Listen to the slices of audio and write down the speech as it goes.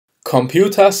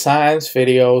Computer Science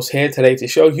Videos here today to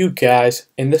show you guys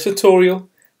in this tutorial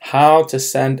how to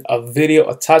send a video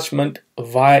attachment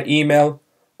via email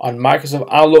on Microsoft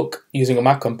Outlook using a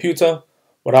Mac computer.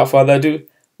 Without further ado,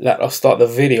 let us start the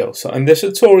video. So in this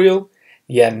tutorial,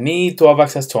 you need to have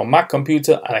access to a Mac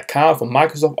computer, an account for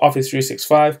Microsoft Office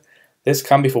 365. This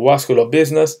can be for work, school or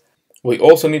business. We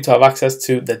also need to have access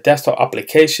to the desktop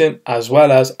application as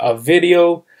well as a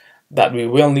video that we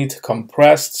will need to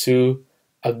compress to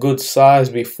a good size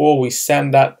before we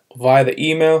send that via the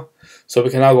email. So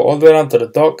we can now go all the way down to the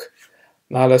dock.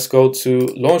 Now let's go to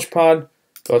Launchpad,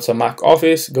 go to Mac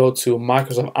Office, go to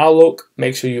Microsoft Outlook.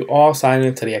 Make sure you are signed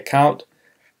into the account.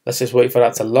 Let's just wait for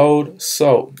that to load.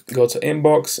 So go to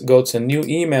Inbox, go to New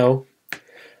Email.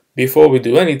 Before we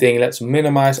do anything, let's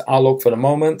minimize Outlook for the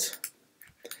moment.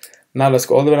 Now let's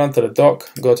go all the way down to the dock,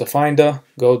 go to Finder,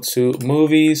 go to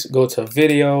Movies, go to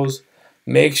Videos.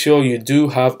 Make sure you do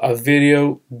have a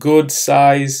video good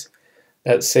size,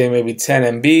 let's say maybe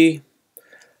 10 MB.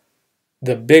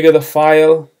 The bigger the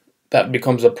file, that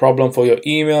becomes a problem for your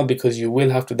email because you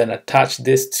will have to then attach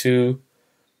this to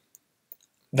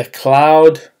the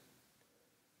cloud,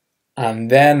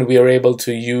 and then we are able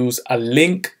to use a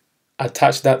link,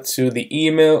 attach that to the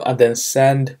email, and then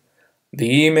send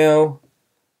the email.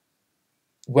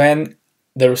 When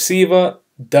the receiver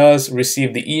does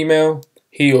receive the email,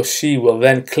 he or she will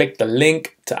then click the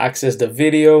link to access the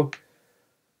video.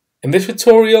 In this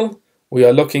tutorial, we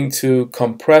are looking to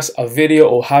compress a video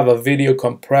or have a video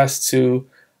compressed to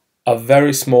a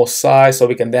very small size so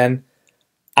we can then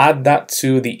add that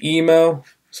to the email.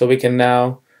 So we can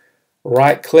now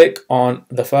right click on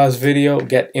the first video,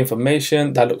 get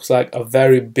information that looks like a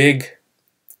very big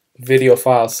video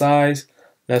file size.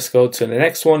 Let's go to the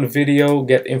next one, video,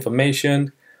 get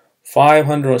information,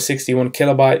 561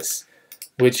 kilobytes,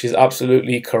 which is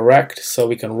absolutely correct. So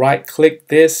we can right click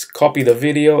this, copy the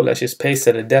video. Let's just paste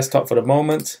it to the desktop for the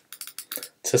moment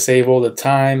to save all the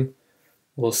time.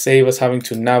 Will save us having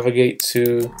to navigate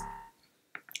to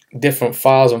different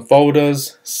files and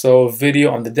folders. So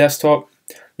video on the desktop.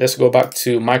 Let's go back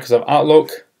to Microsoft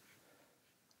Outlook.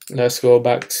 Let's go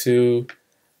back to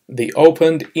the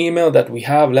opened email that we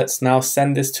have. Let's now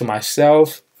send this to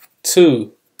myself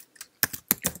to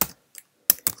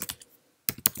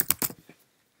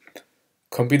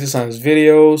Computer Science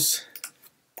Videos,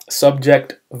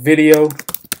 subject video.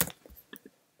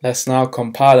 Let's now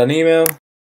compile an email.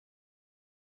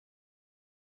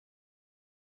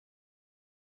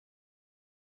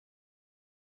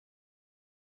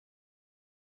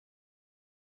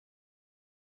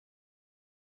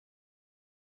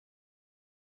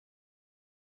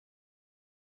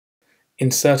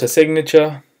 Insert a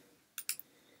signature,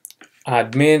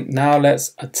 admin. Now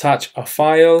let's attach a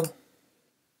file.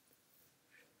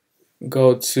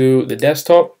 Go to the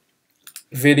desktop,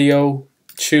 video,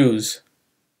 choose.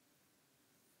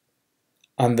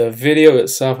 And the video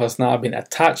itself has now been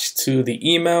attached to the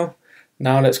email.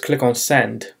 Now let's click on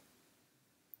send.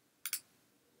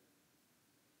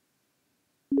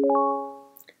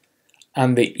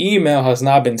 And the email has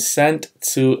now been sent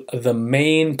to the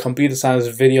main Computer Science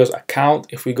Videos account.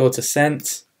 If we go to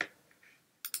sent,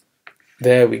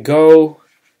 there we go.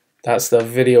 That's the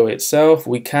video itself.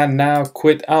 We can now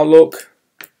quit Outlook.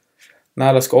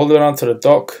 Now let's go all the way down to the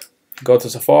dock. Go to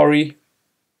Safari.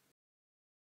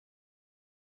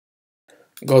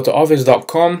 Go to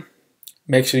office.com.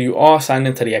 Make sure you are signed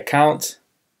into the account.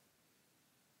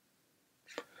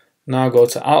 Now go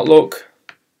to Outlook.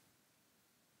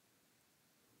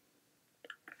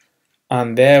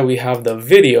 And there we have the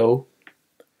video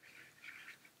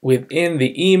within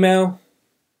the email.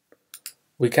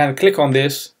 We can click on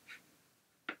this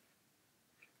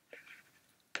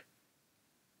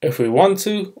if we want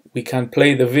to. We can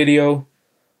play the video.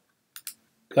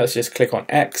 Let's just click on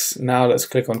X. Now let's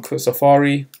click on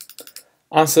Safari.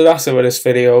 And so that's it for this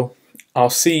video. I'll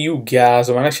see you guys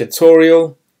on my next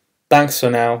tutorial. Thanks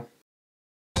for now.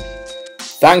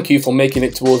 Thank you for making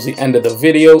it towards the end of the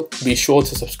video. Be sure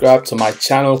to subscribe to my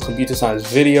channel, Computer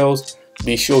Science Videos.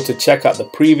 Be sure to check out the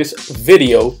previous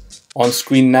video on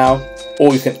screen now,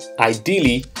 or you can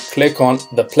ideally click on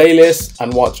the playlist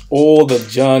and watch all the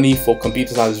journey for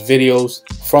Computer Science Videos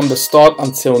from the start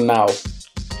until now.